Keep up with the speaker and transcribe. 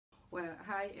Well,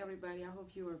 hi everybody. I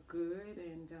hope you are good.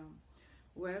 And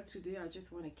well, today I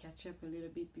just want to catch up a little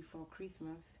bit before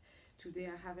Christmas. Today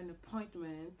I have an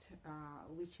appointment,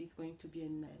 which is going to be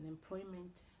an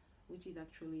employment, which is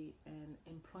actually an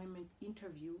employment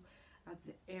interview at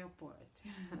the airport.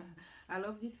 I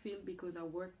love this field because I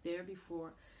worked there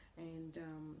before, and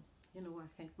I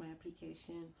sent my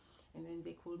application, and then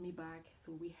they called me back.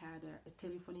 So we had a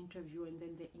telephone interview, and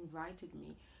then they invited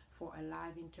me for a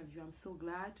live interview. I'm so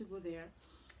glad to go there.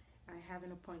 I have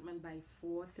an appointment by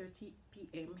 4:30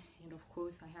 p.m. and of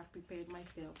course I have prepared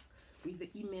myself with the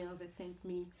email they sent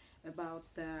me about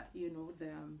the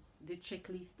the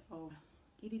checklist of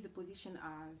it is a position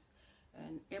as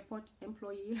an airport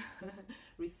employee,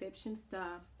 reception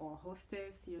staff, or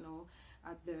hostess,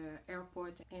 at the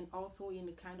airport, and also in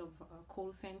a kind of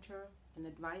call center, an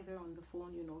advisor on the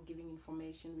phone, giving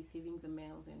information, receiving the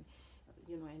mails, and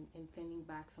and sending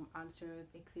back some answers,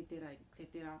 etc.,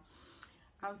 etc.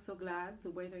 I'm so glad. The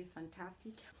weather is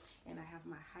fantastic, and I have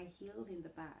my high heels in the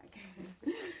bag.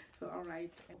 So all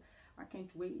right, I can't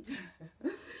wait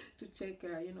to check.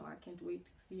 I can't wait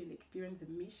to see and experience the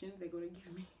missions they're gonna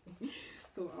give me.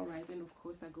 So all right, and of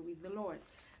course I go with the Lord.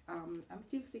 I'm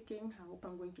still seeking. I hope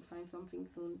I'm going to find something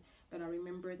soon. But I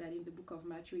remember that in the book of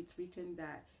Matthew it's written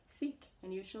that seek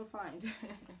and you shall find.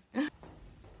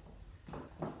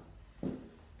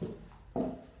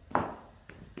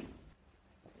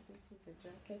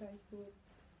 Jacket I put.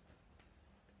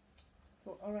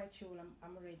 So all right, y'all,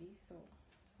 I'm ready, so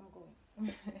I'm going.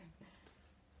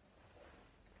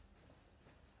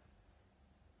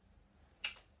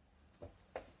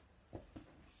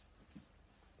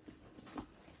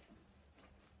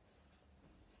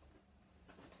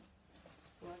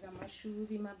 So I got my shoes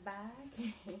in my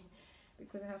bag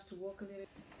because I have to walk a little.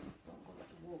 I'm going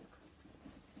to walk.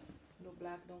 No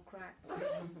black, don't crack. All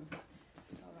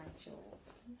right, y'all.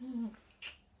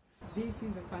 This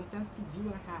is a fantastic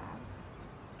view I have.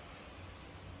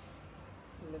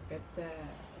 Look at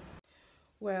that.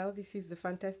 Well, this is the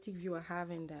fantastic view I have,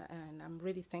 and I'm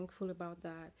really thankful about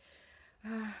that.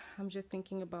 I'm just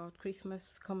thinking about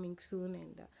Christmas coming soon,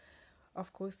 and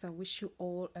of course I wish you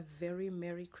all a very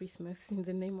Merry Christmas in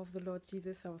the name of the Lord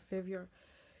Jesus, our Savior.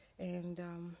 And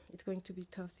it's going to be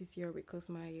tough this year because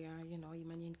my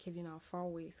Imani and Kevin are far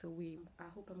away, so I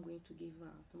hope I'm going to give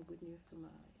some good news to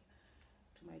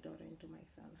my daughter and to my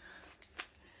son.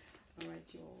 All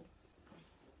right, y'all.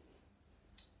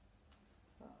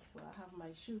 So I have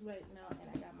my shoes right now, and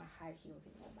I got my high heels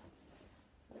in my bag.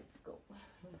 Let's go.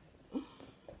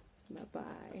 Bye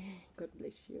bye. God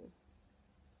bless you.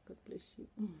 God bless you.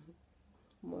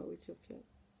 More with Jophielle.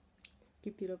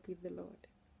 Keep it up with the Lord.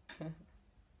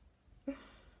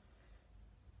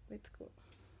 Let's go.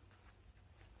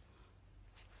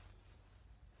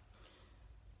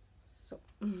 So